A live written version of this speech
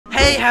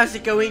how's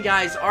it going,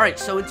 guys? Alright,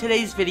 so in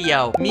today's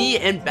video, me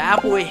and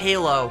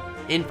BadBoyHalo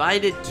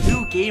invited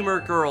 2 gamer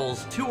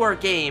girls to our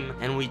game,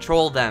 and we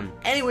trolled them.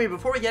 Anyway,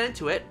 before we get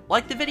into it,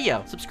 like the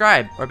video,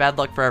 subscribe, or bad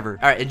luck forever.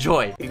 Alright,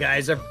 enjoy. You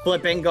guys are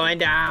flipping going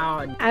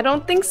down. I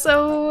don't think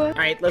so.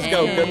 Alright, let's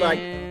go. Good luck.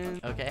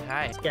 Okay,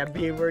 hi.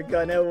 Skeppy, we're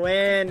gonna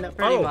win.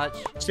 Pretty much.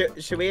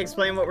 Should we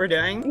explain what we're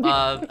doing?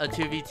 A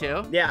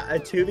 2v2? Yeah, a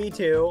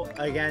 2v2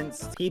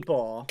 against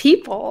people.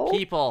 People?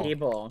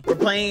 We're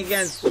playing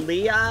against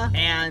Leah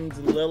and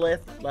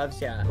Lilith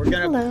Loves Ya. We're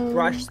gonna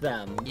crush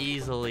them.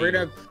 Easily. We're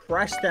gonna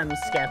crush them,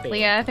 Skeppy.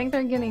 Leah, I think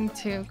they're getting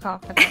too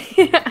confident.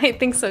 I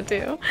think so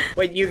too.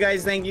 Wait, you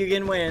guys think you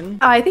can win?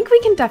 I think we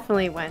can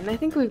definitely win. I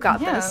think we've got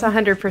this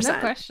 100%. No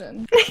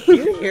question. Do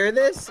you hear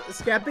this,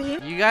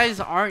 Skeppy? You guys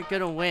aren't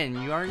gonna win.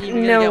 You aren't even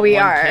gonna No, get we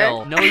one are.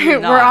 kill. No, you're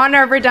not. We're on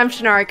our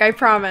redemption arc. I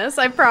promise.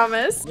 I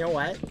promise. You know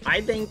what?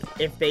 I think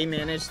if they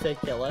manage to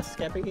kill us,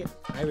 Skeppy,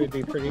 I would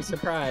be pretty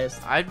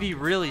surprised. I'd be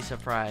really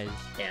surprised.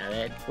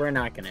 Yeah, we're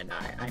not gonna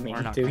die. I mean,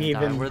 We're not do gonna we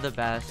die. even? We're the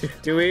best.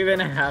 Do we even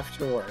have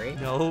to worry?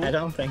 No. I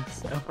don't think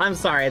so. I'm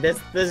sorry. This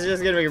is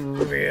just gonna be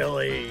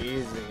really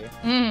easy.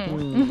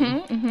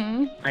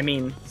 I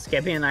mean,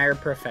 Skeppy and I are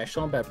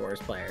professional Bed Wars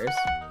players.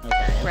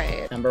 Okay.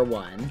 Right. Number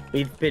 1.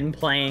 We've been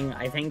playing.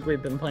 I think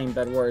we've been playing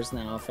Bed Wars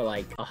now for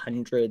like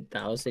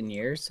 100,000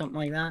 years, something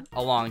like that.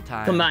 A long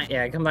time.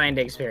 Combined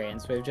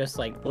experience. We've just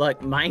like, look,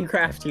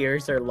 Minecraft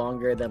years are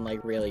longer than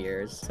like real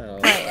years. So.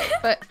 Right.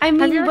 But I have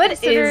you mean, ever what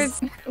considered-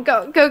 is?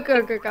 Go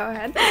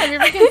ahead. have you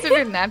ever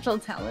considered natural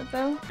talent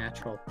though?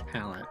 Natural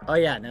talent. Oh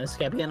yeah, no,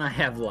 Skeppy and I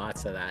have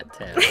lots of that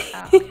too.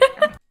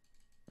 Oh.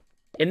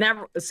 In that,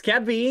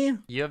 Skeppy,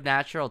 You have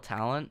natural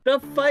talent? the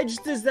fudge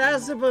is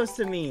that supposed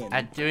to mean?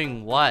 At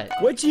doing what?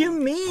 What do you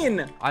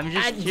mean? I'm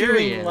just At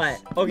curious. doing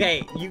what?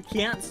 Okay, you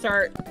can't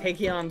start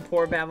picking on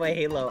poor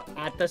BadBoyHalo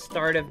at the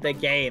start of the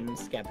game,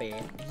 Skeppy.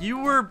 You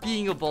were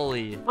being a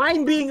bully.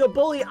 I'm being a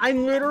bully.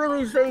 I'm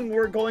literally saying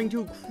we're going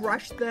to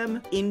crush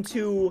them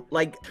into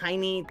like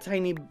tiny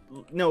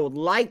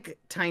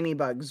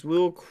bugs.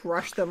 We'll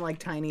crush them like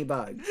tiny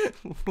bugs.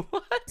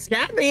 What?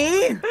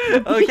 Skeppy!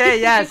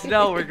 Okay, yes,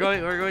 no, we're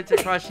going to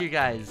crush you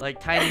guys like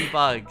tiny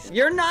bugs.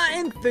 You're not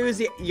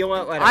enthusiastic. You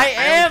want what? I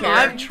am. don't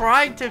care. I'm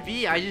trying to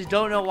be. I just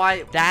don't know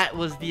why that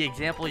was the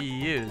example you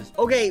used.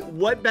 Okay,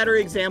 what better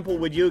example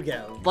would you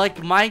give? Like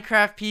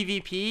Minecraft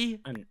PvP?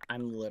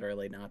 I'm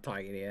literally not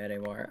talking to you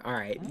anymore. All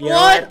right. You know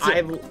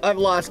what? I've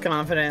lost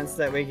confidence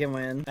that we can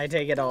win. I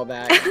take it all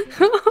back.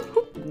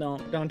 No,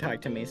 don't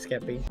talk to me,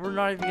 Skeppy. We're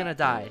not even gonna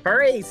die.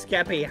 Hurry,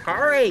 Skeppy,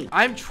 hurry!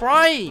 I'm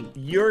trying.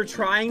 You're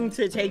trying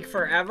to take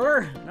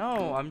forever?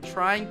 No, I'm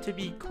trying to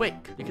be quick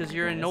because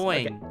you're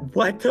annoying. Okay.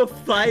 What the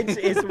fudge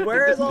is,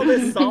 where is all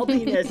this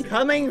saltiness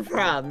coming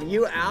from?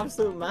 You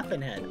absolute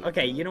muffin head.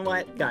 Okay, you know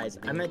what? Guys,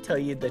 I'm gonna tell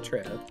you the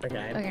truth,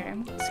 okay? Okay.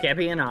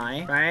 Skeppy and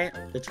I,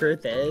 right? The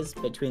truth is,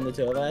 between the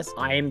two of us,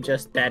 I am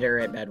just better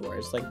at Bed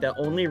Wars. Like, the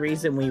only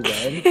reason we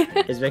win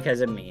is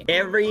because of me.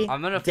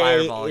 I'm gonna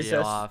fireball you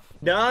off.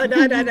 No.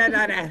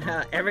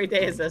 Every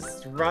day is a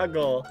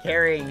struggle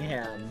carrying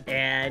him.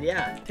 And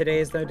yeah, today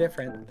is no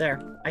different.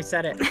 There, I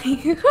said it.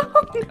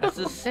 That's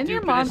the Didn't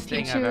your mom stupidest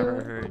thing teach I've you-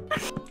 ever heard.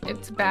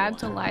 It's bad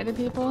to lie to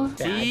people. Bad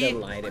See? to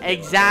lie to people.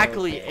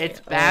 Exactly. Okay, It's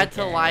bad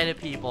to okay. lie to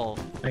people.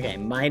 Okay,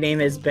 my name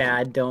is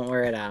Bad. Don't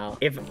wear it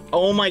out.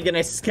 Oh my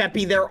goodness,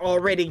 Skeppy, they're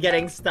already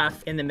getting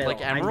stuff in the middle.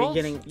 Like emeralds?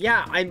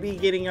 I'm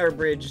beginning our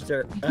bridge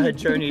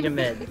journey to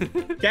mid.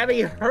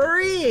 Skeppy,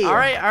 hurry! All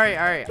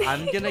right.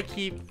 I'm gonna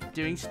keep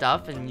doing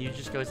stuff, and you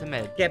just go to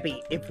mid.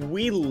 Skeppy, if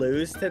we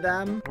lose to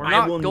them, We're I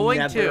not will going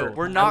never, to.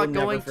 We're I not will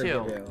never going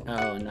forgive to. you.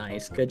 Oh,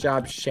 nice. Good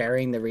job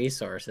sharing the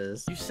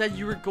resources. You said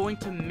you were going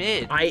to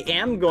mid. I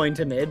am going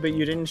to mid, but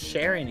you didn't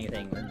share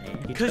anything with me.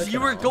 Because took you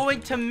it were all.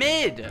 going to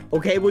mid.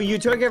 Okay, well, you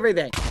took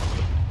everything.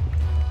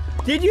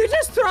 Did you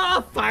just throw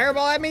a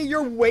fireball at me?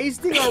 You're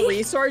wasting our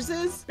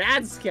resources?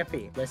 That's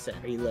Skeppy. Listen,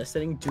 are you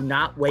listening? Do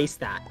not waste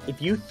that.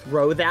 If you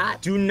throw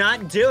that, do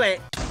not do it.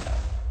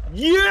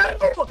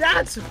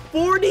 That's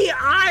 40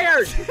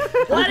 iron.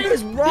 What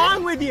is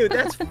wrong with you?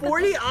 That's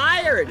 40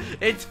 iron.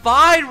 It's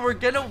fine. We're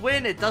gonna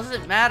win. It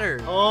doesn't matter.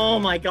 Oh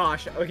my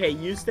gosh. Okay,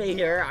 you stay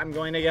here. I'm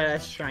going to get a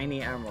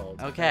shiny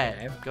emerald.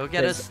 Okay. Go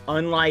get us 'Cause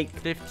unlike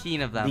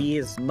 15 of them.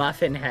 these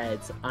muffin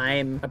heads,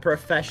 I'm a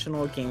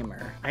professional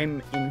gamer.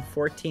 I'm in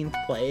 14th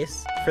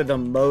place for the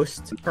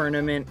most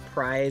tournament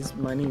prize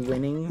money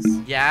winnings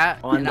Yeah.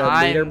 on and the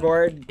I'm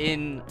leaderboard.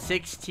 in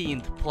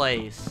 16th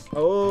place.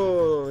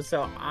 Oh,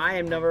 so I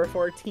am number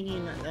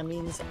 14. That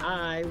means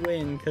I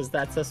win because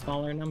that's a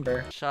smaller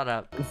number. Shut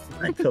up.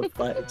 Like the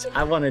fudge.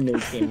 I want a new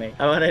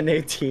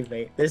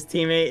teammate. This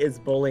teammate is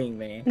bullying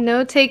me.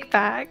 No take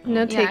back.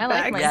 No take I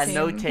like back. my Yeah, team.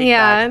 no take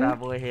Yeah. back,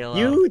 BadBoyHalo.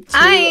 You two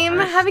I'm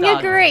are having stuck.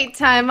 a great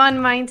time on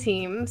my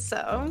team,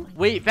 so.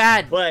 Wait,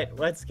 Bad.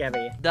 What's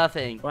Skeppy?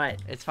 Nothing. What?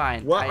 It's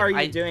fine. What are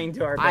you doing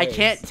to our base? I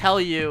can't tell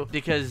you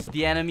because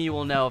the enemy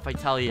will know if I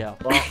tell you.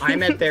 Well,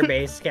 I'm at their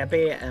base,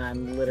 Skeppy, and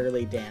I'm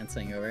literally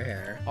dancing over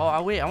here.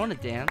 Oh, wait, I want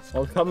to dance.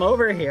 Well, come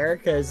over here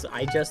because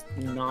I just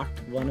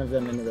knocked one of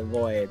them into the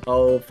void.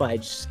 Oh,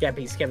 fudge.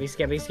 Skeppy.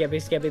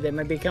 They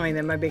might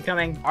be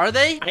coming. Are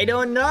they? I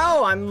don't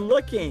know. I'm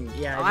looking.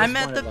 Yeah, I'm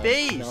at the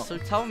base, so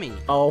tell me.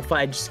 Oh,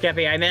 fudge.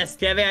 Skeppy, I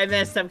missed.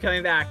 I'm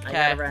coming back. I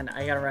gotta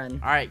run.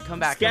 All right,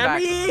 come back.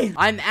 Skeppy!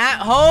 I'm at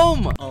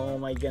home. Oh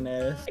my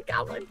goodness. I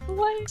got one.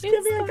 What is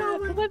I got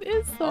one. that? What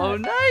is that? Oh,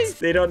 nice.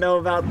 They don't know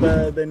about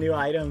the new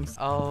items.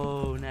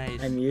 Oh, nice.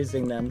 I'm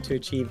using them to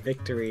achieve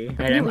victory.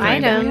 New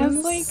I'm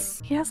items?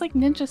 He has like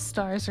ninja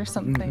stars or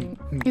something.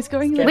 He's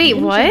going like Wait,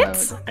 ninja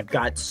what? mode. I've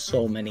got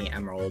so many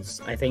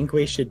emeralds. I think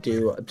we should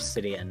do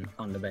obsidian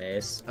on the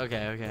base.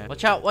 Okay.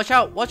 Watch out. Watch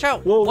out.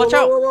 Whoa,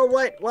 out.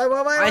 what?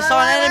 I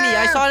saw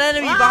an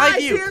enemy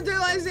behind you.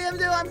 I see him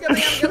too. I'm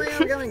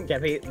coming.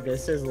 Skeppy,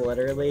 this is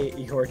literally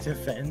your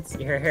defense.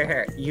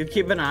 Here. You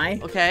keep an eye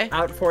Okay.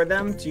 out for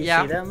them. Do you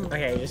Yeah. see them?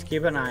 Okay, just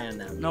keep an eye on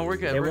them. No, we're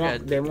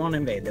good. They won't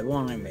invade.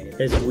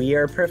 Because we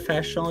are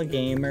professional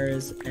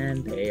gamers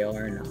and they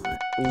are not.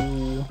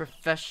 Ooh.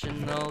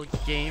 Professional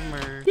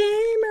gamer.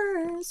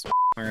 Gamers.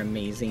 Our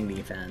amazing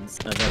defense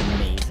of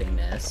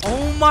amazingness.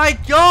 Oh my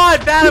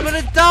god, Bad, I'm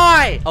gonna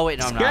die! Oh wait,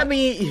 no, I'm not.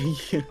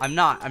 Skeppy! I'm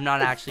not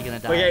actually gonna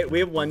die. Okay, we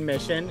have one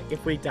mission.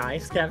 If we die,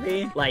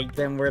 Skeppy, like,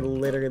 then we're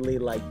literally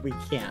like, we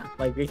can't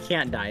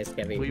die,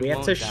 Skeppy. We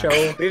have to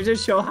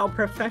show how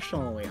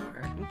professional we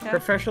are. Okay.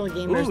 Professional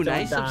gamers Ooh, don't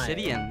nice die.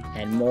 obsidian.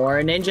 And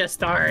more ninja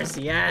stars,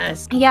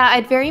 yes. Yeah,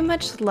 I'd very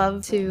much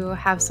love to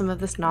have some of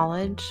this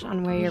knowledge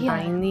on where you're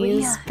buying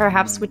these.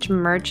 Perhaps which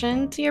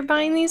merchant you're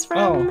buying these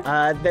from.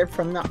 They're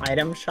from the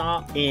item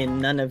shop in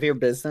none of your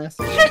business.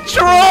 Get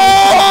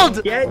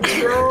trolled! Get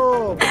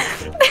trolled!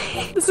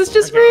 This is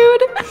just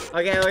rude.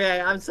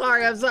 Okay, I'm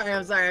sorry, I'm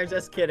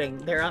just kidding.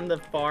 They're on the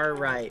far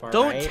right.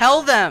 Don't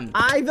tell them!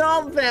 I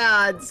felt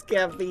bad,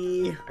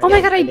 Skeppy. Oh my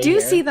god, I do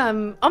see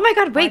them. Oh my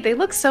god, wait, they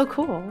look so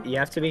cool. You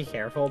have to be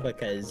careful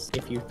because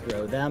if you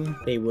throw them,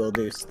 they will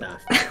do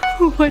stuff.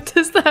 What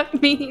does that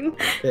mean?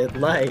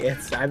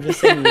 I'm just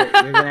saying you're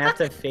gonna have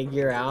to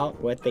figure out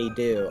what they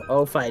do.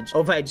 Oh fudge,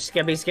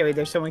 Skeppy,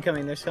 there's someone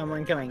coming.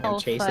 I'm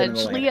chasing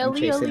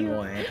him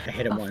away. I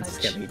hit him once,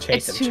 Skeppy.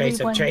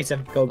 Chase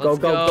him.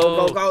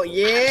 Go.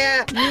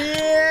 Yeah,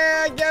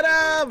 get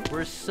him.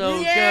 We're so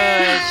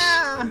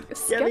good.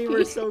 Skeppy,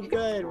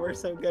 we're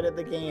so good at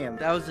the game.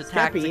 That was a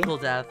tactical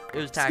death. It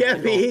was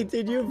tactical. Skeppy,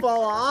 did you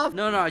fall off?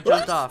 No, I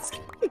jumped off.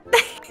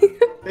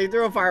 They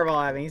threw a fireball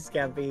at me,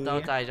 Skeppy.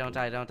 Don't die.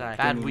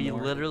 Bad, we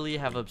literally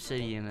have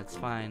obsidian. It's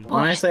fine.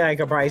 Honestly, I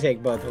could probably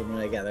take both of them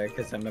together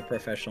because I'm a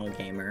professional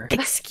gamer.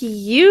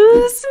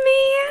 Excuse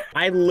me?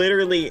 I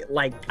literally,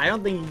 I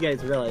don't think you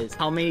guys realize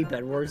how many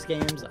Bedwars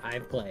games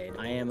I've played.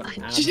 I am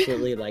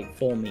absolutely,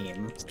 full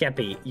meme.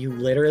 Skeppy, you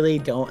literally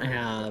don't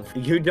have, I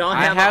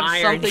have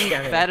iron, something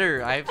Skeppy.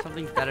 better. I have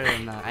something better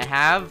than that. I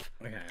have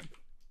Okay.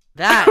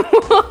 that.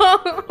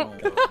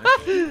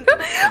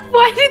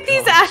 Why did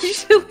these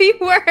actually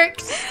work?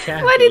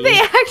 Skeppy. Why did they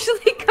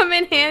actually come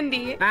in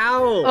handy?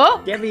 Ow!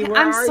 Oh, Skeppy, where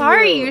I'm are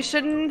sorry. you? You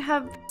shouldn't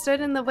have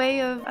stood in the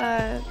way of,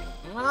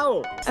 Ow!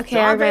 Okay,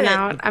 I Stop ran it.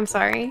 out. I'm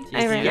sorry.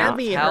 I ran out.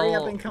 Skeppy, hurry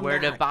up and come where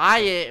to back. buy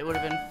it, it would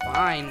have been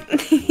fine.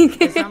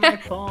 It's not my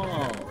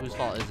fault. Whose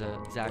fault is it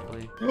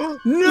exactly? No!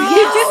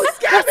 Let's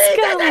Skeppy!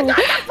 go.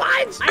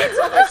 I have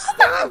so much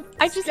stuff!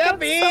 I just got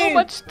Skeppy! so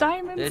much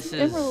diamonds. This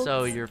and is emeralds.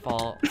 so your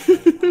fault.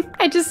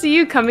 I just see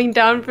you coming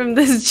down from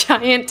this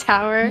giant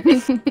tower.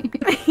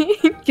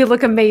 You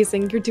look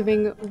amazing. You're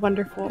doing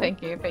wonderful.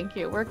 Thank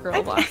you. We're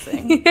girl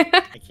boxing. I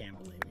can't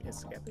believe you,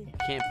 Skeppy.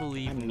 Can't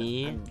believe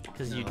me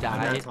because you I'm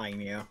not died. talking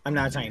to you. I'm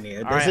not talking to you.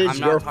 This Alright, is I'm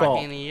your not fault.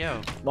 talking to you.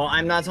 Well,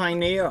 I'm not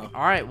talking to you.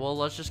 Alright, well,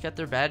 let's just get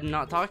their bed and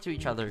not talk to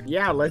each other.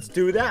 Yeah, let's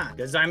do that.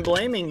 Because I'm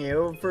blaming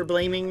you for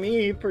blaming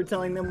me for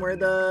telling them where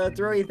the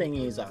throwy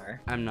thingies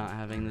are. I'm not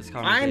having this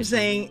conversation. I'm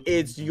saying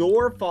it's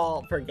your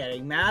fault for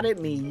getting mad at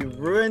me. You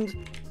ruined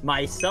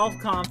my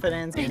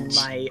self-confidence and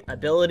my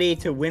ability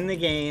to win the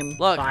game.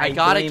 Look, by I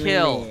got a blaming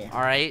kill. me.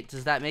 Alright,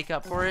 does that make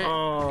up for it?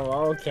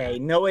 Oh, okay.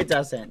 No, it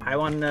doesn't. I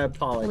want an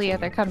apology. Leah,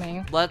 they're coming.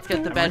 Let's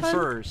get the bed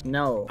first.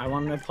 No, I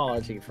want an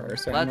apology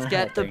first. or I'm Let's not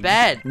get the helping.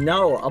 bed.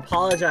 No,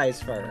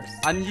 apologize first.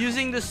 I'm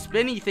using the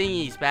spinny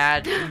thingies,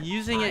 Bad. I'm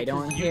using I it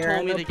don't because you hear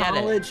told me an to get it.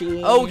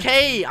 apology.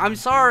 Okay, I'm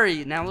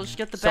sorry. Now let's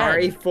get the bed.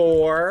 Sorry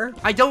for.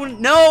 I don't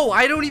know.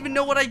 I don't even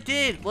know what I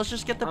did. Let's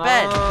just get the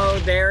bed.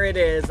 Oh, there it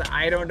is.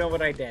 I don't know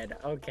what I did.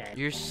 Okay.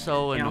 You're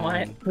so You know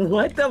annoying. what?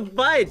 What the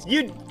fudge?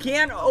 You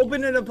can't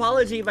open an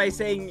apology by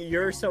saying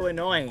you're so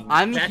annoying.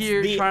 I'm That's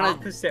here the trying to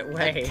opposite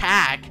way.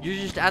 attack. You're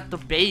just at the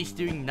base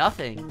doing nothing.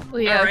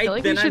 Leah, All I feel right,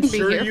 like then we I'm should be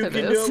sure here you for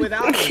can this. do it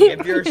without me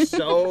if you're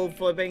so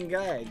flipping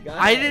good. Go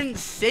I ahead. didn't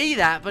say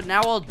that, but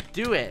now I'll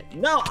do it.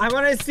 No, I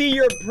want to see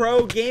your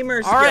pro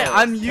gamer skills. All right,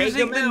 I'm Take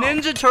using them the out.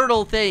 Ninja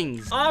Turtle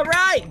things. All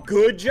right,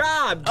 good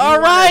job. Do All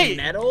you want a right.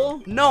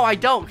 medal? No, I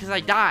don't, because I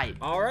died.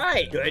 All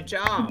right, good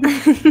job.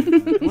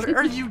 What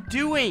are you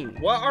doing? doing?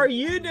 What are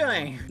you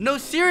doing? No,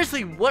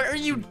 seriously, what are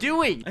you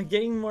doing? I'm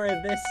getting more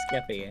of this,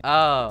 Skippy.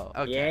 Oh,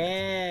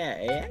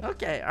 okay. Yeah.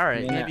 Okay, all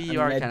right. Maybe you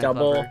I'm are gonna kind of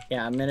double. clever.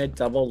 Yeah, I'm gonna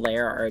double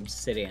layer our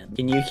obsidian.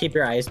 Can you keep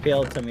your eyes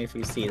peeled? Tell me if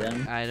you see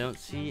them. I don't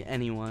see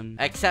anyone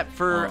except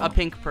for a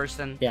pink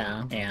person.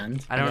 Yeah,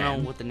 and I don't know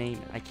what the name is.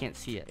 I can't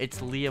see it.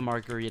 It's Leah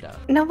Margarita.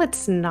 No,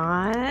 it's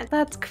not.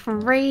 That's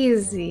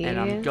crazy. And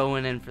I'm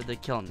going in for the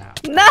kill now.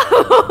 No,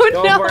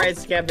 Go no. for it,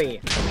 Skippy.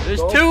 There's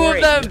Go 2 for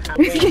of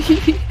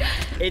them.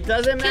 It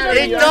doesn't matter.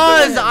 It You have to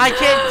does. win. I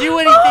can't do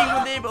anything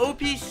when they have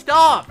OP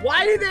stuff.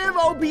 Why do they have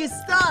OP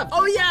stuff?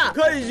 Oh yeah,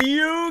 because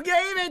you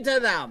gave it to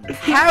them.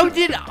 How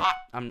did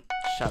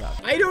shut up.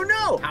 I don't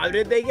know. How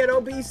did they get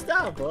OP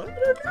stuff? Well, I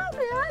don't know,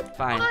 man.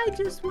 Fine. I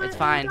just went It's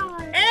fine.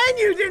 And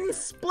you didn't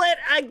split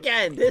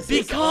again. This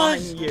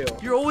Because is on you.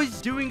 you're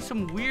always doing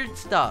some weird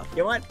stuff. You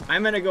know what?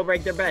 I'm gonna go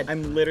break their bed.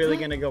 I'm literally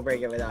gonna go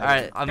break it without you. All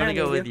right, I'm gonna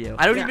go with you.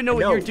 I don't even know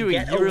what you're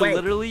doing. You're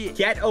literally.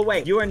 Get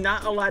away. You are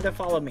not allowed to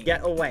follow me.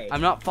 Get away.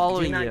 I'm not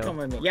following Do not you. come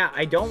with me. Yeah,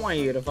 I don't want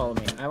you to follow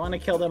me. I want to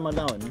kill them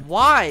alone.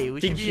 Why? We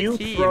Did should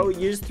be you a team.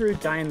 use through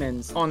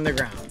diamonds on the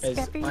ground?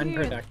 It's Skippy.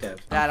 unproductive.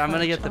 Dad, I'm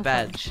gonna get the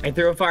bed. I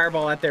threw a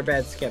fireball at their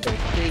bed, Skippy.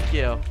 Thank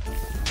you.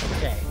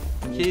 Okay.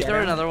 Can you get throw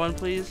him? another one,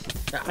 please?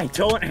 I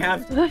don't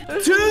have 2,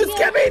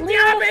 Skippy.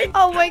 Damn it!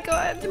 Oh my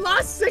god. I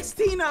lost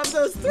 16 of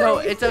those 3. No,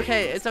 it's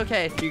okay. It's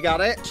okay. You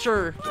got it?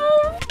 Sure.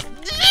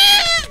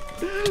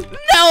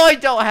 No, I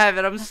don't have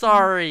it. I'm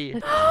sorry.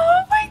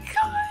 Oh my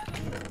god.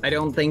 I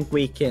don't think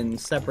we can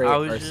separate I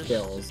was our just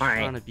skills. All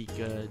trying right. to be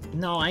good.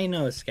 No, I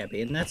know,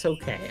 Skippy, and that's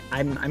okay.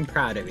 I'm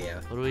proud of you.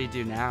 What do we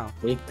do now?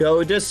 We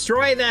go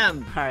destroy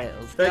them. All right,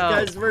 let's go.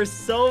 Because we're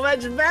so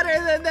much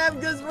better than them,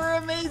 because we're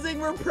amazing.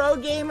 We're pro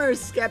gamers,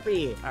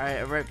 Skippy. All right,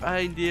 I'm right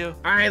behind you.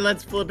 All right,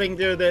 let's flipping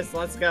through this.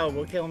 Let's go.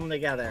 We'll kill them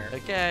together.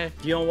 Okay.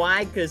 Do you know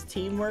why? Because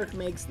teamwork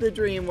makes the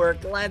dream work.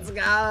 Let's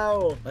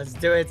go. Let's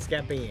do it,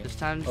 Skippy. This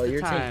time's Oh, the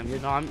you're time.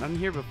 taking- No, I'm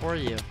here before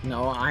you.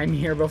 No, I'm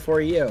here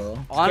before you.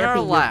 On Skippy, our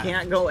left. You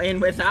can't go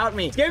in without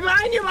me. Skippy,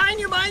 behind you, behind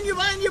you, behind you,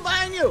 behind you,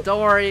 behind you. Don't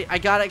worry, I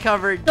got it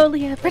covered. Go,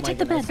 Leah. Protect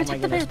the bed. goodness, oh my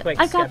Protect the goodness, bed. quick,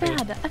 I got Skippy.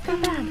 bad. I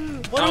got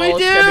bad. What do Oh, we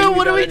do? Skippy, you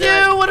What do we gotta do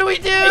it. do? What do we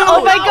do?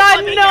 Oh my god,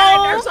 let me no. get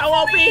it. They're so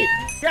OP.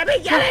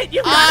 Skippy, get it.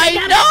 You gotta I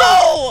get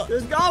know. it.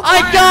 Just go for I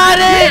it. got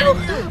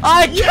it.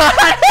 I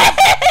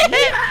got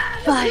it.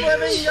 Bye.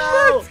 Living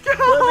go! Let's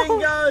go. Living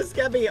go,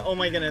 Skeppy! Oh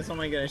my goodness, oh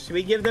my goodness. Should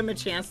we give them a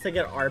chance to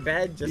get our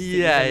bed? Just to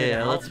Yeah, even it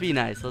yeah. out? Let's be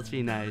nice. Let's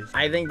be nice.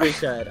 I think we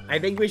should. I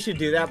think we should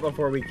do that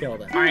before we kill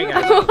them. Alright,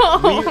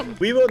 guys.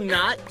 we will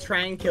not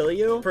try and kill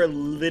you for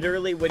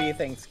literally, what do you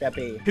think,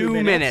 Skeppy?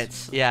 2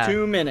 minutes. Yeah.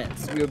 2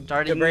 minutes. We'll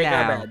Starting break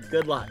now. our beds.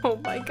 Good luck.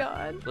 Oh my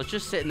god. Let's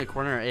just sit in the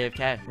corner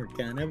AFK. We're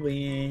gonna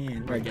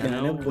win. We're gonna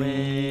gonna win.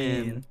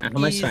 win. How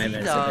much Easy time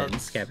has it been,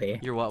 dubs.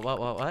 Skeppy? You're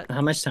what?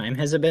 How much time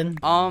has it been?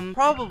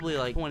 Probably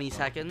like 20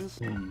 seconds.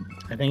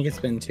 I think it's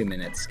been 2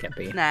 minutes,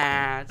 Skeppy.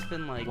 Nah, it's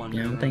been like 1 You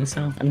minute. don't think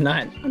so? I'm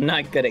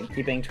not good at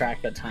keeping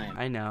track of time.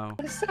 I know.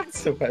 What is that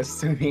supposed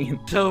to mean?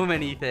 So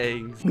many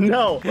things.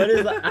 No, what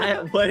is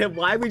that?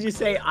 Why would you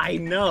say I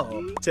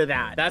know to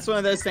that? That's one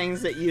of those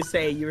things that you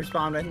say, you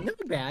respond with, no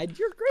bad,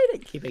 you're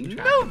great at keeping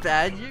track. No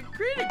bad. You're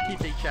great at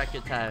keeping track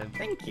of time.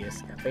 Thank you,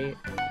 Skeppy.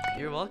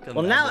 You're welcome.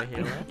 Well, now,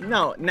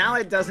 BadBoyHalo. now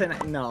it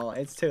doesn't, no,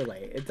 it's too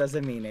late. It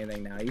doesn't mean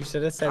anything now. You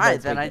should have said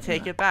Alright, then I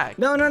take it back.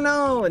 No.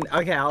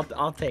 Okay,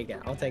 I'll take it.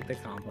 I'll take the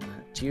compliment.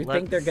 Do you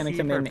think they're gonna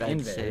come in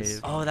invis?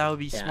 Oh, that would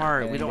be Yeah,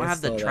 smart. I We think don't have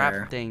it's the still trap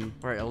there. thing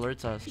where it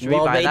alerts us. Should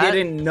Well, we buy they that?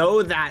 didn't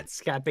know that,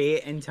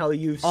 Skeppy, until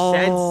you said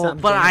Oh,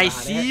 something but I about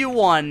see it.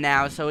 one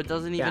now, so it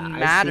doesn't Yeah, even I see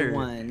matter.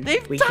 one.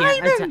 They've We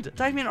can't diamond!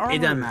 Diamond armor. It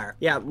doesn't matter.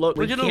 Yeah, look,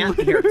 We're we gonna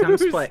can't. Here, come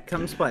lose. split.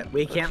 Come split.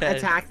 We can't Okay.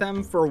 attack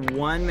them for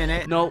 1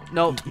 minute. Nope.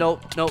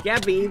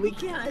 Gabby, we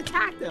can't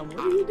attack them. What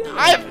are you doing?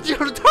 I'm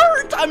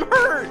hurt! I'm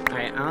hurt!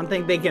 Alright, I don't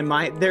think they can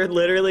mine. They're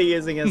literally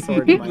using a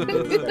sword to mine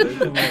this, so we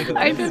can make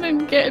I this.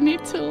 didn't get any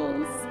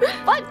tools.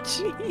 What?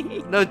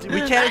 No,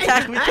 we can't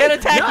attack! We can't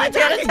attack! No We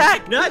can't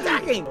attack! No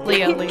attacking!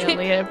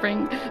 Leah,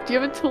 bring. Do you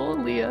have a tool,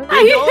 Leah?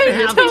 I don't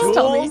have Please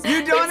tell me. tools. You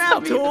Please don't tell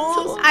have me the tools.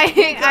 tools.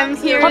 I'm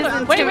here Hold as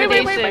on. Wait.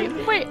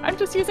 intimidation. Wait, I'm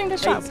just using the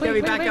shop. Hey,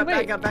 Skeppy,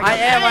 back up. I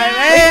am!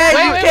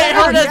 Hey, you wait, can't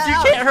wait, hurt us!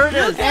 You can't hurt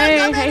us!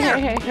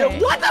 Hey.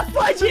 What the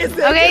fudge is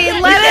this? Okay,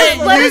 You let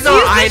can't us use use our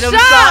the item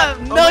shop.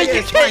 No, my you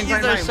goodness, can't fine,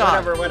 use our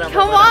shop. Whatever.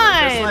 Come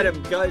Just on. let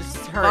him go. Just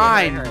hurry.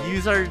 Fine, hurry.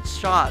 use our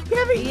shop.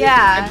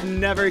 Yeah. I've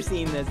never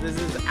seen this. This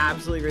is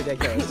absolutely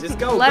ridiculous. Just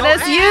go. Let go.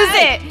 us Hey, use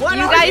hey, it. what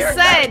You are guys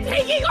said.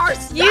 taking our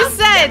stuff. You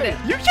said.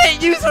 You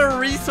can't use our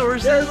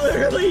resources. They're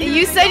literally You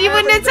using said you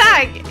wouldn't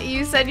everything. attack.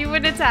 You said you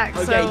wouldn't attack.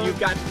 Okay, So you've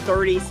got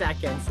 30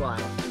 seconds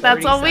left. that's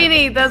 30 all we seconds.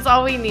 need. That's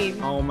all we need.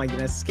 Oh my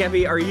goodness,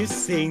 Skeppy, are you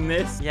seeing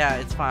this? Yeah,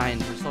 it's fine.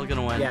 We're still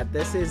gonna win. Yeah,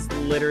 this is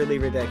literally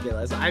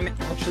ridiculous. I'm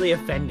actually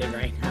offended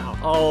right now.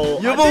 Oh,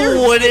 You have a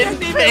wooden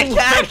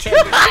pickaxe.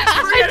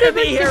 We're gonna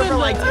be here for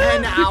like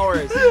 10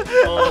 hours.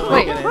 Oh my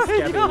Wait. goodness,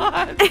 Skeppy.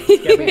 God.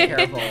 Skeppy,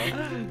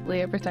 careful.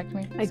 Leah, protect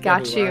me. I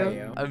got Skippy, where are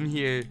you. I'm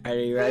here. Are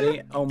you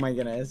ready? Oh my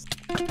goodness.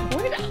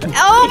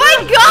 Oh my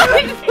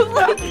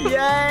god!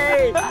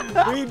 Yay!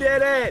 We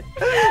did it!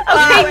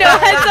 Okay, no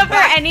heads up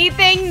or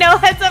anything. No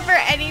heads up or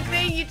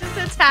anything. You just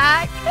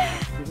attack.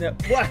 No,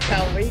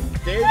 wow, we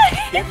did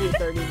give you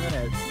 30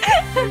 minutes.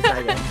 30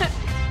 seconds.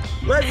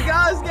 Let's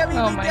go, Skippy!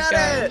 Oh We my did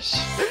gosh.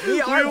 it! We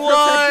are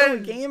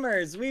won! professional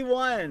gamers. We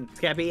won.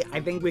 Skippy,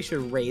 I think we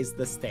should raise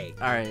the stake.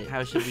 All right,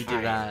 how should we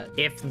do that?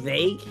 If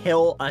they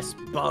kill us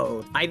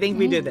both, I think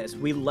we do this.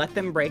 We let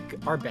them break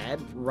our bed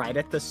right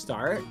at the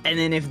start, and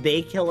then if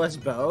they kill us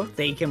both,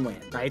 they can win,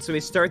 right? So we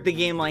start the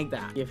game like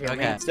that. You feel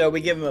Okay. me? So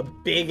we give them a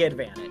big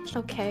advantage.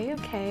 Okay,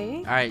 okay.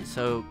 All right,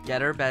 so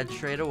get our bed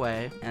straight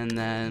away, and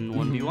then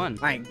 1v1.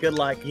 All right, good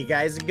luck. You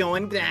guys are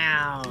going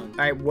down. All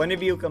right, one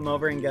of you come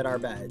over and get our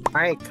bed.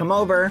 All right, come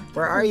over.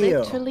 Where are you?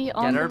 Literally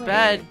on Get the our way.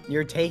 bed.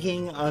 You're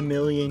taking a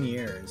million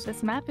years.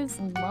 This map is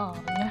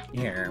long.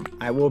 Here,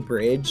 I will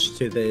bridge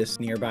to this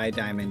nearby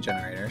diamond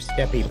generator.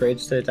 Skippy,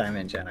 bridge to the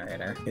diamond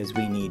generator. Because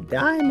we need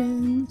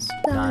diamonds.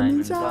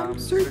 Diamonds, I'm I'm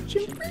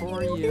searching searching for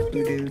for you. you.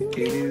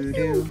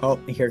 Do-do-do-do-do. Oh,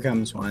 here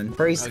comes one.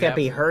 Hurry,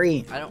 Skippy,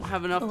 hurry. I don't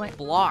have enough Oh, wait.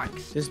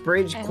 blocks. Just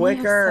bridge I only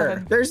have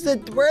quicker.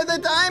 7. Where are the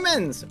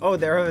diamonds? Oh,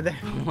 they're over there.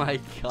 Oh my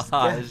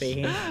gosh.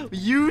 Skippy.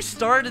 You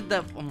started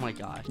that. Oh my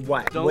gosh.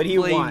 What? Don't What do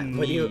you blame want?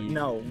 What do you? me.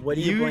 No. What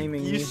are you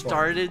blaming me You for?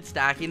 started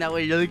stacking that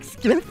way. You're like,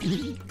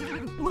 Skippy.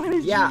 Why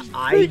did Yeah, you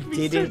I make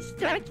me didn't- start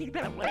stacking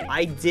that way?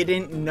 I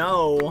didn't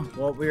know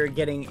what we were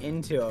getting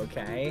into,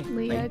 okay?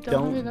 Leah, I Like, don't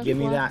have don't enough give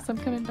me blocks. that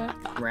I'm coming back.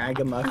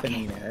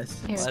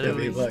 ragamuffin-iness. Here. Why do Skippy,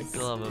 we look.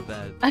 still have a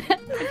bed? I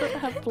don't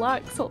have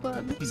blocks. Hold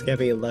on.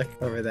 Skippy, look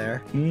over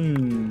there.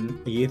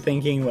 Are you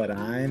thinking what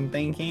I'm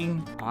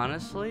thinking?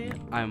 Honestly,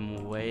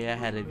 I'm way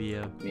ahead of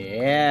you.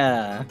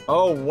 Yeah.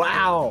 Oh,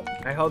 wow.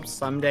 I hope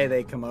someday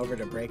they come over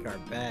to break our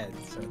bed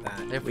so that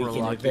If we we're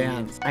can lucky.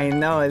 advance. I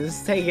know, this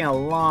is taking a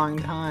long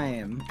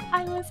time.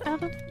 I was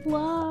out of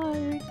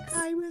blocks.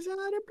 I was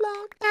out of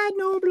blocks. Had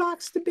no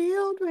blocks to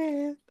build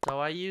with. So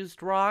I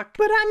used rock.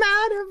 But I'm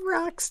out of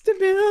rocks to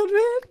build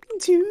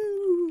with,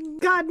 too.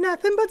 Got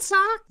nothing but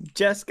socks.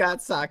 Just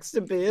got socks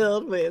to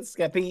build with,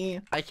 Skippy.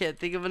 I can't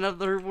think of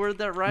another word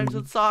that rhymes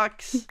with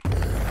socks.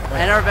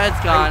 And our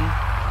bed's gone.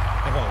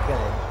 Okay,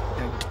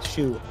 good.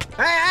 Shoot.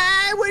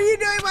 Hey, what are you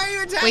doing? Why are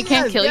you attacking We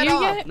can't us? kill Get you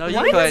off. yet? No, you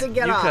Why could. does it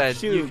get You off? could.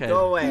 Shoot, You could.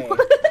 go away.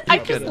 I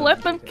Okay. just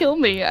let them kill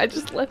me. I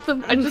just let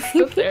them. I just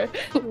stood there.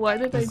 Why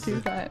did I do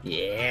that?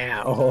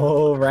 Yeah.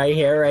 Oh, right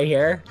here, right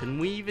here. Can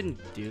we even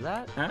do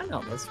that? I don't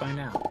know. Let's find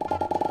out.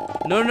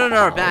 No,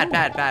 bad.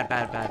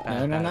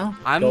 No.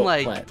 I'm Go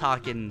like what?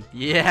 talking. I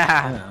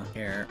Yeah. don't know.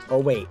 Here. Oh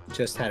wait,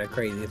 just had a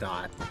crazy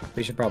thought.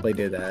 We should probably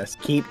do this.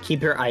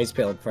 Keep your eyes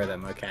peeled for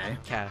them, okay?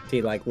 Okay.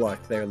 See, like,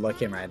 look, they're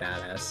looking right at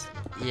us.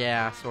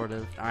 Yeah, sort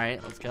of. All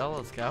right, let's go.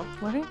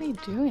 What are they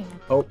doing?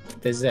 Oh,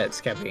 this is it,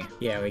 Skippy.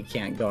 Yeah, we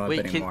can't go up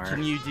Wait, anymore.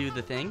 can you do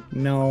the thing?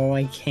 No,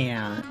 I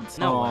can't.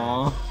 No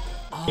Aw.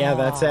 Yeah,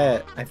 that's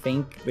it. I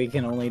think we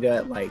can only do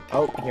it like,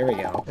 oh, here we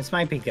go. This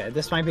might be good.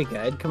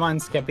 Come on,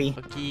 Skippy.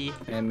 Okay.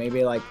 And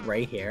maybe like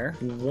right here.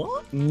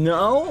 What?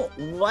 No?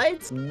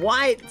 What?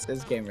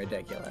 This game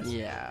ridiculous.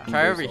 Yeah. I'm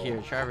Try over Brazil.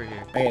 here. Try over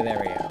here. Okay, there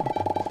we go.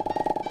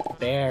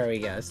 There we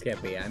go,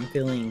 Skippy. I'm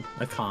feeling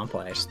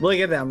accomplished. Look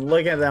at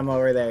them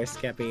over there,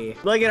 Skippy.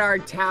 Look at our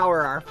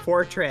tower, our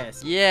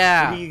fortress.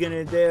 Yeah. What are you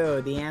gonna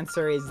do? The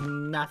answer is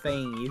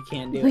nothing. You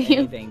can't do Liam,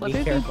 anything. what Be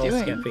are they careful,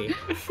 doing? Skippy.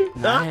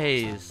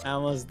 Nice. I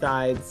almost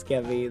died,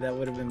 Skippy. That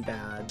would have been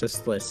bad.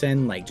 Just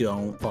listen, like,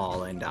 don't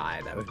fall and die.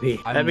 That'd be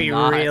I'm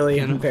really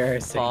not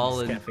embarrassing,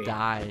 Fall and Skippy.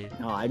 die.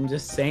 No, I'm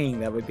just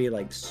saying that would be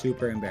like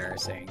super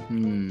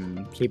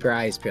embarrassing. Keep your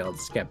eyes peeled,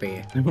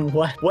 Skippy.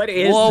 What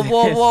is Whoa, this?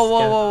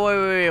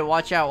 wait.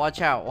 Watch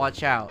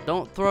out.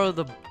 Don't throw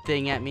the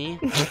thing at me.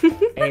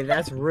 Hey,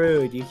 that's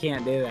rude. You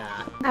can't do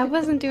that. I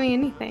wasn't doing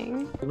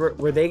anything.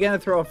 Were they gonna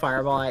throw a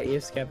fireball at you,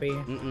 Skippy?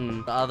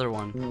 Mm-mm. The other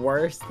one.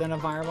 Worse than a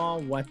fireball?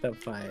 What the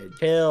fudge?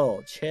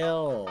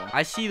 Chill.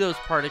 I see those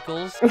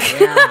particles.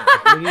 Yeah.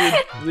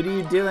 What are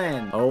you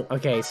doing? Oh,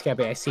 okay,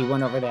 Skippy. I see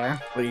one over there.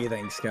 What do you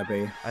think,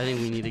 Skippy? I think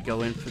we need to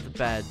go in for the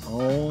bed.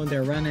 Oh,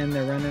 they're running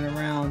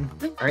around.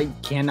 I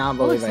cannot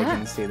What believe was I that?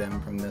 can see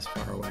them from this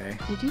far away.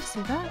 Did you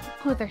see that?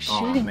 Oh, they're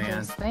shooting man.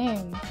 those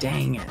things.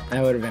 Dang it.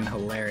 That would have been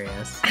hilarious.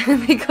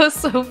 They go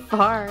so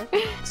far.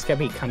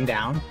 Skippy, come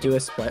down. Do a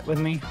split with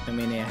me. Then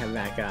we need to head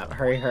back up.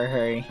 Hurry.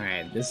 All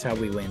right, this is how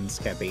we win,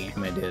 Skippy.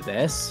 I'm gonna do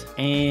this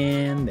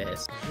and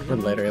this. We're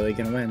literally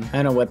gonna win. I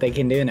don't know what they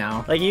can do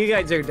now. Like, you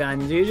guys are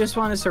done. Do you just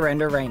want to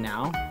surrender right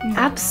now?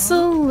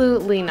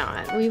 Absolutely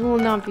not. We will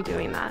not be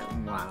doing that.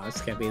 Wow,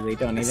 Skippy, they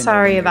don't even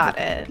Sorry know about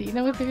Do it. you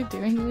know what they're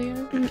doing,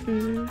 Leah?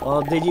 Mm-mm.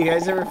 Well, did you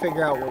guys ever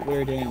figure out what we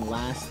were doing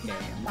last game?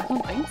 I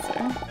don't think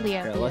so.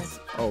 Leah, Here,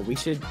 oh, we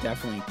should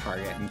definitely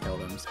target and kill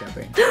them,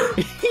 Skippy.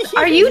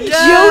 Are you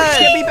Yes!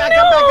 joking? Skippy,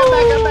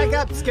 back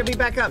up. Skippy,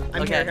 back up.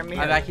 I'm Okay, here.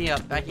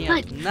 I'm backing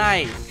up.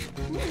 Nice.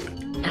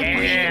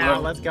 Yeah,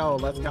 let's go.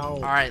 Let's go. All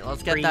right,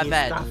 let's get Free that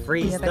bed. Stuff,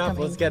 free Yeah, they're stuff.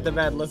 coming. Let's get the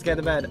bed. Let's get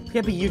the bed.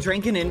 Yeah, but you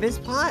drank an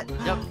invis pot?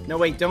 Yep. No,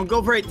 wait. Don't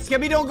go for it.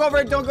 Skeppy, don't go for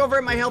it. Don't go for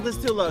it. My health is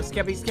too low.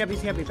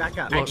 Skeppy, back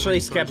up. What Actually,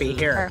 resources? Skeppy,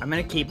 here. I'm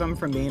gonna keep them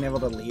from being able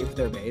to leave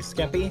their base.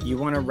 Skeppy, you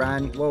want to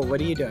run? Whoa, what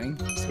are you doing?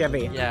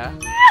 Skeppy. Yeah.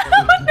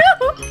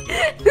 Oh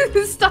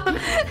no! Stop!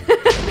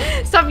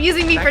 Stop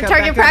using me for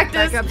target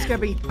practice. Back up,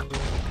 Skeppy.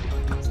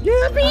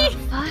 Skeppy!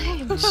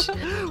 Fudge.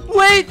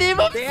 Wait, they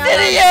have They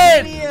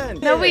obsidian!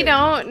 have No, we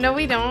don't. No,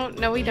 we don't.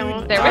 No, we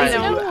don't. There Alright. was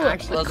No. no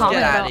Actually, Let's comment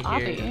get out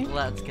about of here. Abby.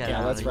 Let's get Yeah,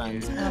 out let's of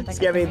run. here. I don't think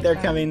Skeppy, I they're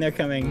can coming, they're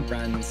coming.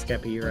 Run,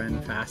 Skeppy,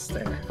 run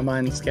faster. Come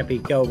on,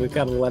 Skeppy, go. We've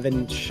got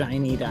 11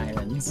 shiny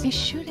diamonds. He's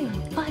shooting.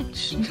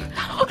 Fudge.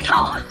 Oh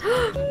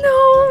no.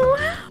 No!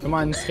 Come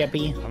on,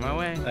 Skeppy. On my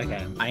way.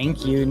 Okay, I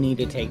think you need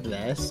to take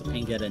this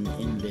and get an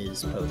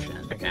invis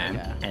potion. Okay,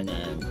 Yeah. and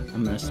then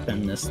I'm gonna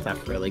spend this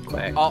stuff really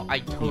quick. Oh, I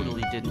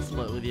totally didn't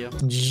split with you.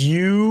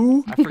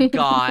 You? I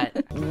forgot.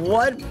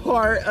 What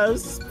part of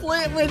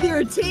split with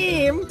your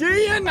team do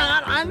you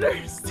not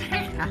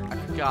understand? I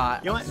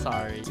forgot. You know I'm what?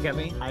 sorry.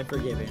 Skeppy, I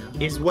forgive you.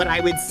 Is what I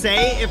would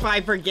say if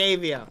I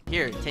forgave you.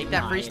 Here, take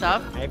that free Fine.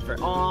 stuff.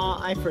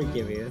 I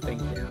forgive you.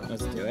 Thank you.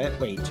 Let's do it.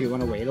 Wait, do you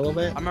want to wait a little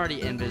bit? I'm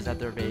already invis at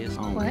their base.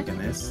 Oh my What?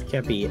 goodness.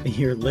 Skeppy,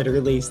 you're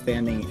literally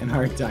standing in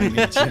our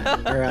diamond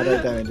gem. Or at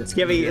our diamond.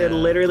 Skeppy, you're Yeah.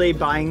 literally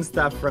buying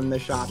stuff from the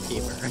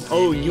shopkeeper.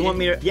 Oh, you want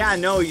me to? Yeah,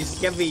 no, you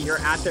Skeppy, you're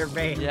at their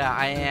base. Yeah,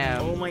 I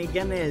am. Oh my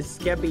goodness,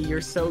 Skeppy,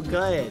 you're so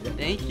good.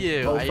 Thank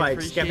you. Oh, I fight.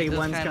 appreciate Skeppy, those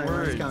one's kind coming,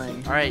 one's words.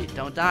 coming. All right,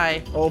 don't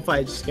die. Oh,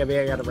 fight,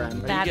 Skeppy, I gotta run.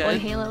 Bad you boy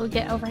good? Halo,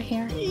 get over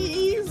here.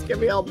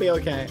 Skeppy, I'll be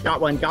okay.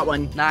 Got one, got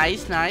one.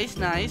 Nice, nice,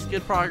 nice.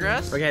 Good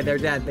progress. Okay, they're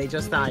dead. They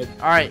just died.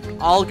 All right,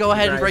 I'll go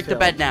ahead and Guys, break the go.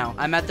 bed now.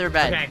 I'm at their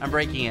bed. Okay. I'm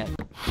breaking it.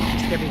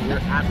 Skeppy, you're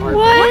at our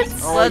What?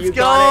 base. Oh, Let's you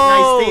go. got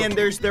it. Nice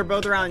stand. They're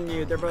both around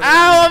you. They're both around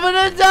Ow, I'm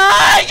gonna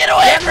die! Get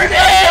away from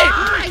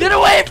me! Get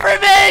away from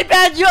me!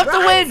 Bad, you have to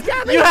Run, win!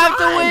 Skeppy, You have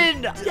to run!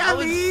 win! I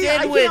was Skeppy, I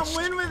can't sandwiched.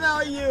 win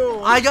without you.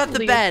 I got the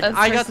Leave bed. us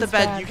I got the versus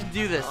bed. Bad. You can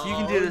do this. You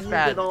can do this, You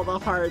Bad. did all the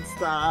hard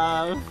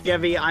stuff.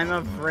 Skeppy, I'm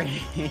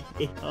afraid.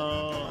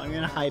 Oh, I'm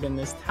gonna hide in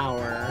this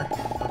tower.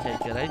 Okay,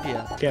 good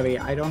idea. Skeppy,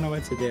 I don't know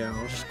what to do.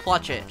 Just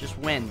clutch it. Just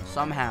win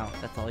somehow.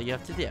 That's all you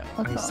have to do.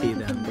 I see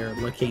them. They're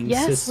looking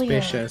Yes, Leo.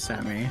 suspicious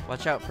at me.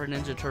 Watch out for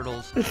Ninja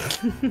Turtles.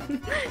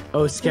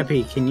 Oh,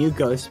 Skeppy, can you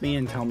ghost me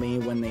and tell me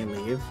when they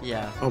leave?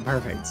 Yeah. Oh,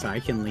 perfect. So I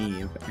can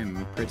leave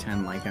and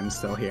pretend like I'm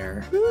still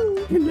here.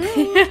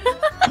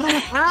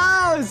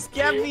 Ow,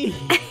 Skeppy!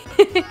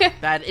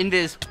 Bad,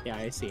 invis. Yeah,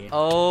 I see.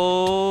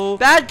 Oh.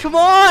 Bad, come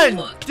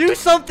on! Do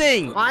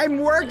something! I'm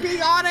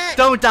working on it!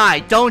 Don't die.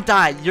 Don't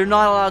die. You're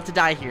not allowed to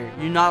die here.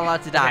 You're not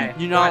allowed to die. Okay,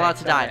 You're not got allowed it,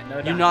 to got die. it. No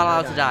You're dying, not no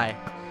allowed to dying.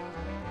 die.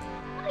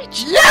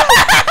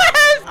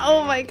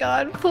 Oh my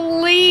god,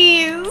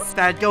 please!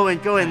 Bad, go in.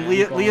 Go in. I'm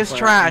Leah, going Leah's for it,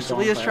 trash. I'm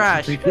going Leah's for it.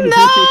 trash. No,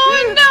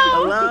 no!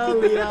 Hello,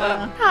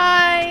 Leah.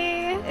 Hi,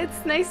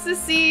 it's nice to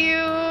see you.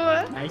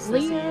 Nice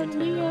to see Leah, you too.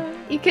 Leah.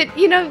 You could,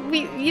 you know,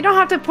 you don't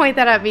have to point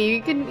that at me.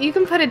 You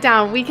can put it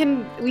down. We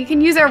can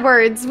use our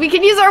words. We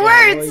can use our Yeah,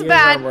 words, we'll use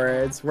Bad. our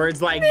words.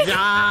 Words like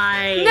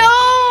die.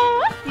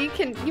 No! You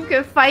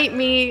can fight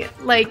me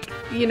like,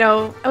 you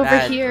know, over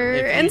Bad. here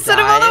If you instead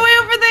of all the die- way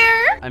over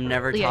there. I'm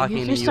never Leah, talking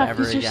use to your you stuff,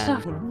 ever use your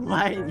again. stuff.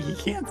 What? You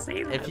can't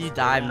say that. If you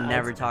die, I'm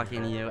never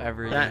talking to you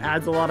ever That again.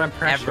 adds a lot of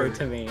pressure Ever.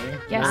 to me.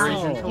 Yes,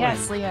 Wow.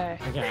 yes, Leah.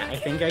 Okay, I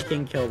think I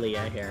can kill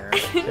Leah here.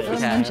 'cause Okay. I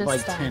have Ninja like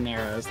style. 10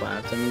 arrows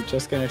left. I'm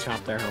just gonna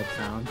chop their health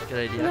down.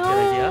 Good idea. No.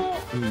 Good idea.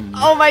 Hmm.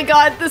 Oh my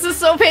god, this is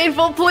so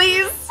painful,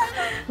 please.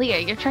 Leah,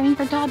 you're training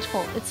for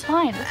dodgeball. It's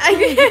fine.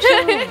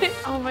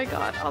 Oh my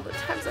god, all the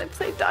times I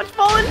played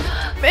dodgeball and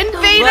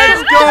invaded.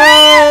 Let's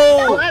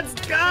go!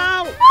 Let's go!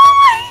 Oh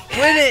my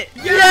Win it!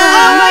 Yes!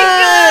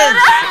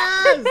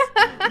 Yes!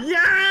 Yes!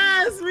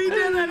 Yes! We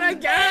did it Oh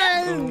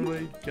again!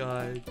 my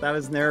god. That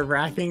was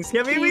nerve-wracking.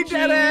 Skippy, we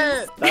did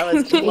GGs. it! That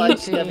was clutch,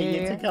 Skippy.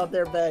 You GG. took out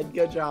their bed.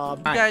 Good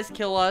job. If you guys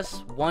kill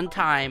us one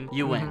time,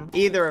 you win.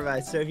 Either of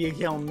us. So if you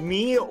kill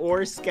me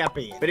or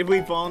Skeppy. But if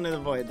we fall into the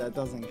void, that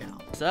doesn't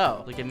count.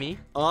 So, look at me.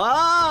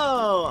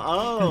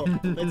 Oh!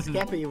 But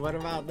Skeppy, what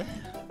about that?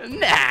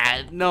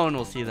 Nah, no one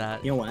will see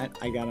that. You know what?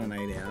 I got an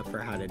idea for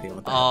how to deal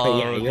with that. Oh, but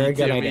yeah, you're a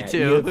good me idea.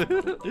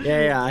 too.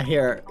 Yeah,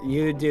 here.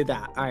 You do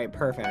that. All right,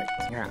 perfect.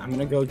 Here, I'm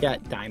gonna go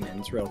get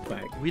diamonds real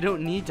quick. We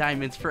don't need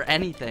diamonds for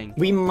anything.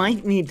 We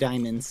might need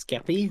diamonds,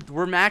 Skeppy.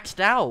 We're maxed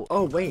out.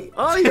 Oh, wait.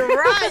 Oh, you're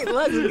right.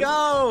 Let's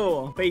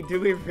go. Wait,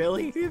 do we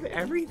really have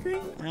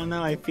everything? I don't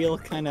know. I feel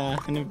kind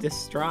of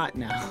distraught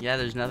now. Yeah,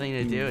 there's nothing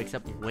to do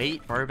except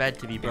wait for our bed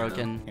to be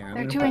broken. Here, I'm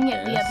They're gonna doing put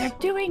it, this. Leah. They're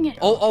doing it.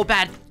 Oh,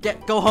 bad.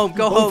 Go home.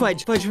 Go Oh, home.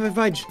 fudge.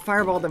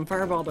 Fireball them.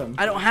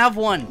 I don't have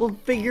one. We'll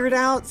figure it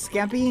out,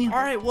 Skeppy. All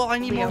right, well, I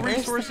need Leo, more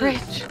where's the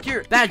resources. fridge?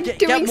 Here, bad. Get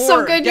Doing more.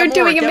 so good, Get you're more,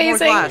 doing get more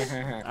amazing. glass.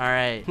 Here. All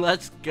right,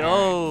 let's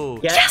go.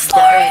 Yes,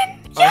 Lauren!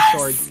 A Yes!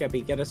 sword,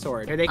 Skeppy. Get a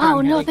sword. Here they come. Oh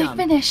here no, they they come.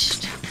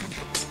 finished.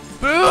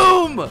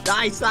 Boom!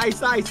 Nice.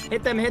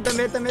 Hit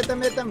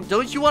them.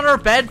 Don't you want our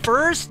bed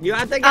first? You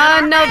have to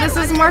get No, this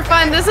is more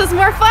fun. This is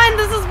more fun.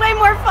 This is way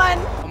more fun.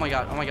 Oh my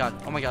god, oh my god,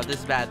 oh my god, this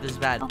is bad, this is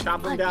bad.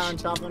 Chop him down,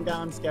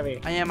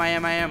 Skeppy. I am.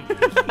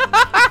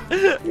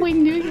 We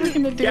knew you were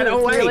gonna do Get it.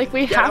 away, We were like,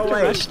 we get have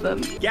away. to rush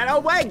them. Get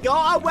away, go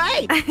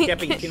away!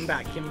 Skeppy, come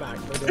back.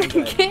 We're doing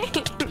good.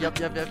 Okay. Yep.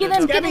 Get them,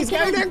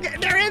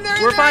 Skeppy, they're in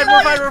there. We're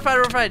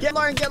fine. Get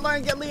Lauren,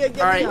 get Leah,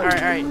 get All Leah.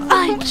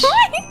 right. Fudge.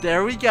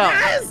 There we go.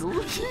 Yes!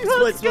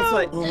 Let's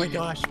Split. Oh my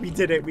gosh, we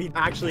did it. We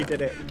actually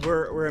did it.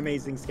 We're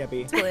amazing,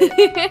 Skeppy.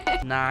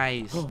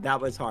 Nice. All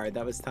That was hard.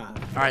 That was tough.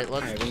 right,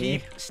 let's Alright, we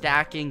keep need-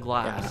 stacking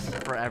glass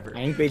forever. I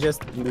think we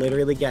just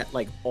literally get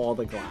like all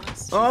the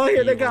glass. Oh,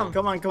 here they come.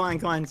 Come on,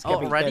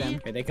 Skeppy. ready?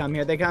 Get 'em.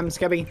 Here they come,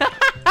 Skeppy.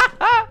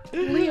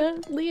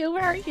 Leah,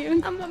 where are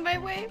you? I'm on my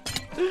way.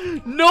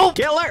 Nope.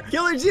 Kill her,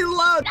 she's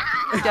alone.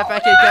 Get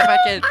back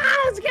in.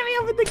 Ah,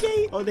 Skeppy, open the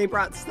gate. Oh, they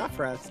brought stuff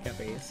for us,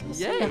 Skeppy.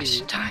 Yay.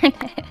 Gosh darn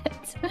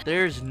it.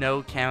 There's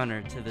no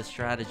counter to this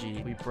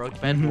strategy. We broke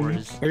bed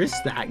wars. You're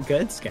just that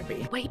good,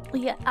 Skeppy. Wait,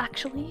 Leah,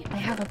 actually, I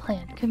have a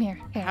plan. Come here.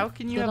 Here, How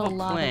can you get have a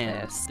lot of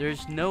plan? this.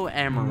 There's no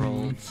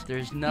emeralds.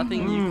 There's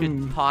nothing you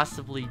could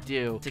possibly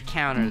do to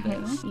counter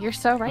this. You're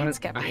so right,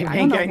 Skeppy. I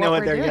don't think I know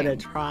what we're they're doing. gonna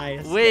try.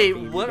 Wait,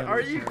 Skeppy. what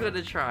are you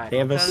gonna try? They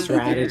have a What kind of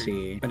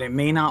strategy, but it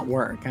may not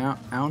work. I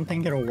don't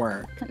think it'll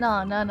work.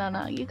 No.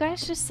 You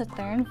guys just sit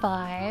there and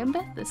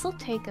vibe. This'll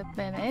take a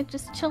minute.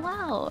 Just chill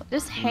out.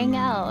 Just hang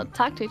out.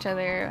 Talk to each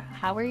other.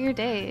 How were your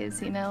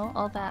days? You know,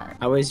 all that.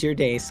 How was your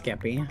day,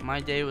 Skeppy? My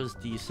day was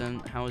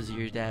decent. How was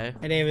your day?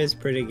 My day was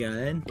pretty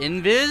good.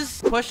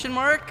 Invis? Question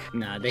mark?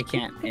 No, they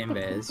can't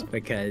invis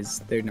because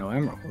there are no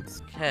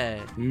emeralds.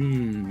 Okay.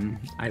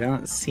 I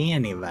don't see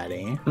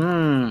anybody.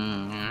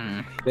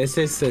 This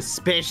is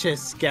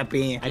suspicious,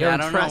 Skeppy. I don't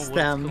trust know what's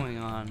them. going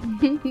on.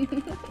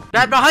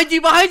 Dad, behind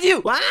you!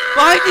 Wow!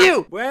 Behind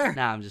you! Where?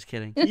 Nah, I'm just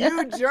kidding.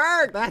 You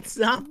jerk! That's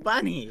not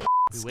funny. wait.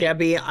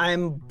 Skeppy,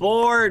 I'm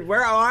bored.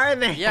 Where are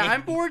they? Yeah,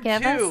 I'm bored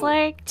Give too. us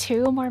like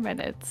 2 more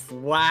minutes.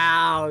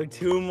 Wow,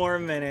 2 more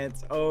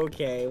minutes.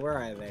 Okay, where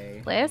are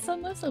they?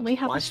 Listen, we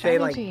have a Watch, they're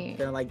strategy.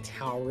 like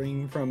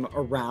towering from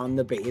around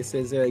the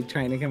bases. They're like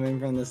trying to come in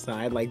from the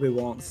side, like we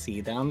won't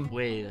see them.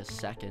 Wait a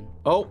second.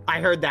 Oh,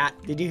 I heard that.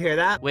 Did you hear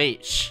that?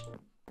 Wait, shh.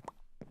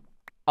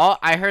 Oh,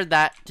 I heard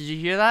that. Did you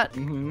hear that?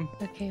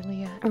 Okay,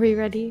 Leah, Are we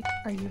ready?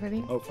 are you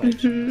ready? Oh,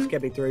 fudge.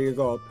 Skeppy, throw your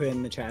gold. Put it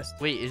in the chest.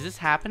 Wait, is this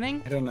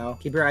happening? I don't know.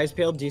 Keep your eyes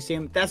peeled. Do you see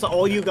him? That's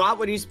all you got?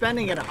 What are you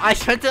spending it on? I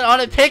spent it on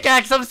a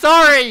pickaxe. I'm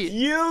sorry.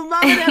 You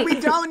mother, we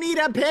don't need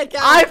a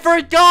pickaxe. I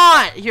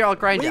forgot. Here, I'll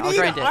grind We it. I'll need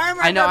grind it.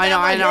 armor I know. for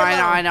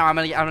I'm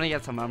gonna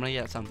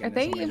get some. Are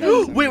they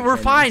even? Wait, we're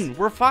fine.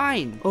 We're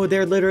fine. Oh,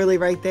 they're literally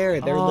right there.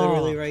 They're Oh.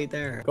 literally right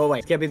there. Go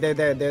away. Skeppy, they're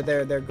there.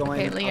 They're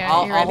going. Okay, Leah,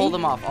 I'll you ready? hold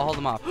them off. No,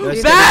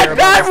 Skeppy, they're Bad,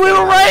 about to we were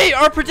start. right.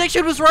 Our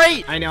prediction was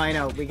right. I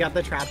know. We got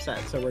the trap set,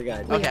 so we're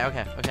good.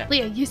 Okay.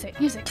 Leah, use it.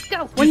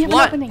 Go. When you have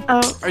what? an opening.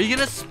 Oh, Are you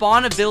gonna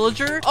spawn a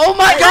villager? Oh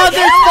my god,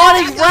 they're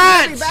spawning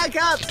rats! Back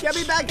up!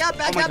 Skeppy, back up!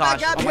 Oh my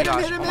gosh, oh my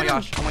gosh, oh my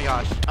gosh, oh my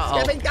gosh.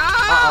 Uh-oh. Skeppy, go!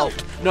 Uh-oh.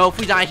 No, if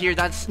we die here,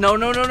 that's... No,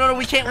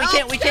 we can't.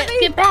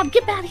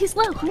 Get bad. He's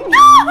low.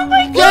 oh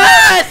my god!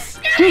 Yes!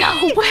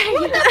 No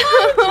way.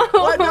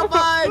 What the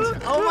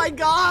fudge? Oh my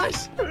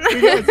gosh!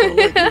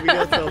 We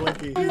got so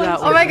lucky. That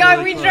Oh my was god,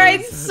 really we close.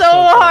 tried so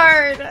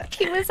hard.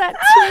 He was at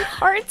 2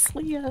 hearts,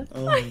 Leah.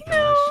 Oh my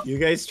gosh. You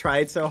guys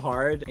tried so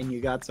hard and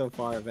you got so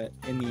far of it.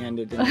 In the end,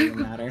 it didn't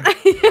even matter.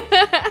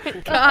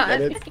 God.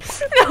 Let it,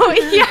 No,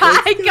 yeah,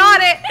 I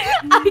got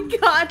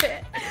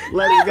it.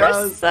 let it go,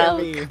 We're so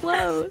Skeppy.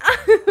 close.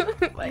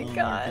 Oh my Oh my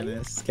god.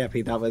 goodness.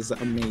 Skeppy, that was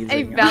amazing. A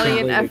I valiant can't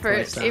believe we effort.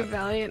 closed A that.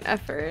 valiant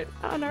effort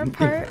on our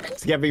part.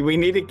 Skeppy, we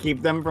need to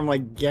keep them from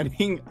like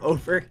getting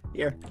over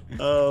here.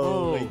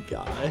 Oh my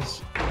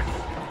gosh.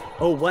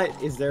 Oh, what?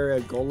 Is there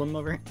a golem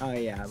over here? Oh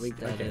yeah, we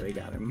got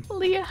him.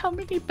 Leah, how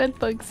many bed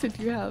bugs did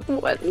you have?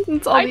 What?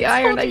 That's all the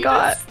iron I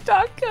got.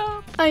 Stock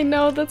up. I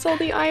know, that's all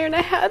the iron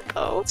I had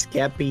though.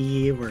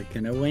 Skeppy, we're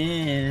gonna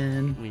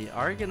win. We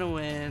are gonna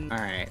win. All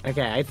right.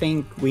 Okay, I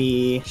think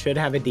we should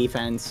have a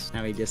defense.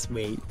 Now we just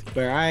wait.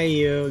 Where are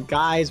you?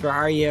 Guys, where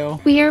are you?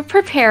 We are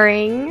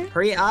preparing.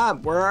 Hurry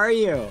up. Where are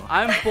you?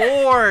 I'm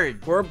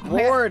bored. We're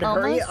bored.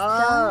 Hurry Almost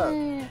up.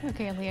 done.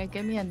 Okay, Leah,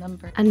 give me a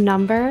number. A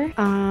number?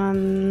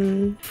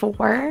 4.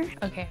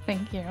 Okay,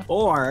 thank you.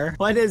 Or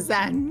what does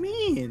that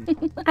mean?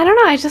 I don't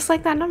know, I just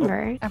like that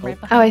number. I'm right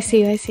Oh, behind I see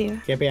you.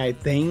 Skeppy, I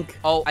think.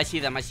 Oh, I see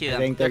them. I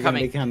think they're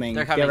gonna be coming.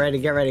 They're coming.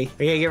 Get ready.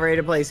 Okay, get ready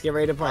to place. All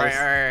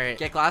right.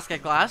 Get glass.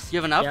 You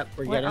have enough? Yep,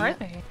 we're Where getting are it.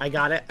 they? I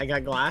got it. I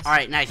got glass. All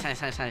right, nice.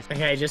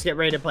 Okay, just get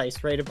ready to place.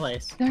 They're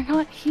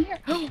not here.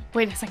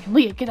 Wait a second,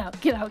 Leah, get out.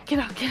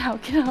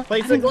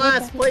 Place the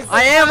glass. Place the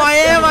I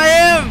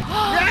am.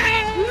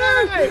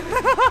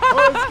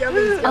 Oh,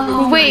 Skeppy.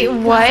 Oh, Wait,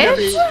 what?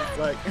 Skeppy,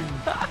 look.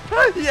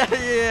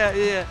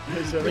 Yeah.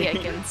 Leah,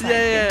 get inside.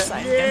 Yeah. Get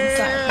inside. Get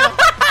inside.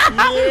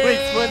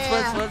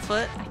 Yeah.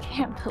 Split. I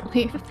can't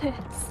believe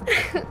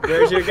this.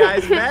 Where's your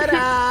guys' bed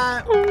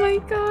at? Oh my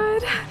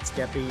god.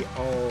 Skeppy,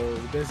 oh,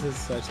 this is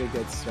such a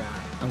good strat.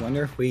 I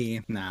wonder if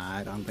we... Nah,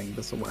 I don't think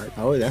this will work.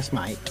 Oh, that's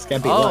Mike.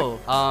 Skeppy, look.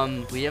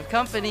 Oh, we have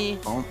company.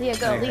 Oh, Leah, go,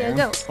 there. Leah,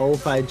 go. Oh,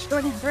 fudge. Throw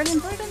it in. As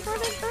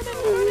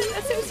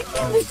soon as you can.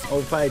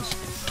 Oh, fudge.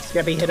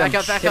 Skeppy, hit him. Back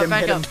up, back up,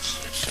 back hit up.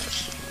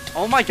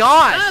 Oh my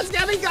gosh! Oh,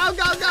 Skeppy, go,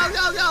 go, go,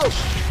 go, go!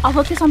 I'll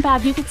focus on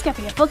Bab. You get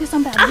Skeppy. I'll focus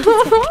on Bab. You get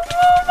Skeppy.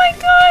 Oh my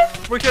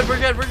god! We're good, we're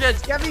good, we're good.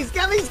 Skeppy,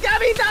 Skeppy,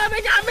 Skeppy, no,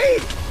 they got me!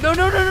 No,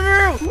 no, no, no,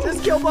 no!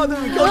 Just kill both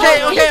of them.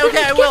 Okay, okay,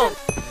 okay, I will.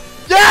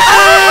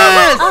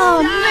 Yes!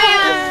 Oh,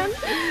 Man!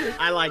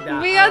 I like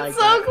that. We I got like so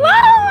that.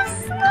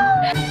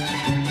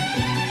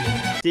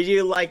 close! Did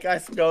you like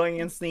us going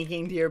and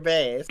sneaking to your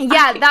base?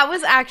 Yeah, that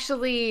was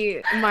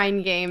actually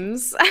mind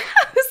games. I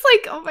was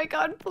like, oh my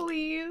god,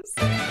 please.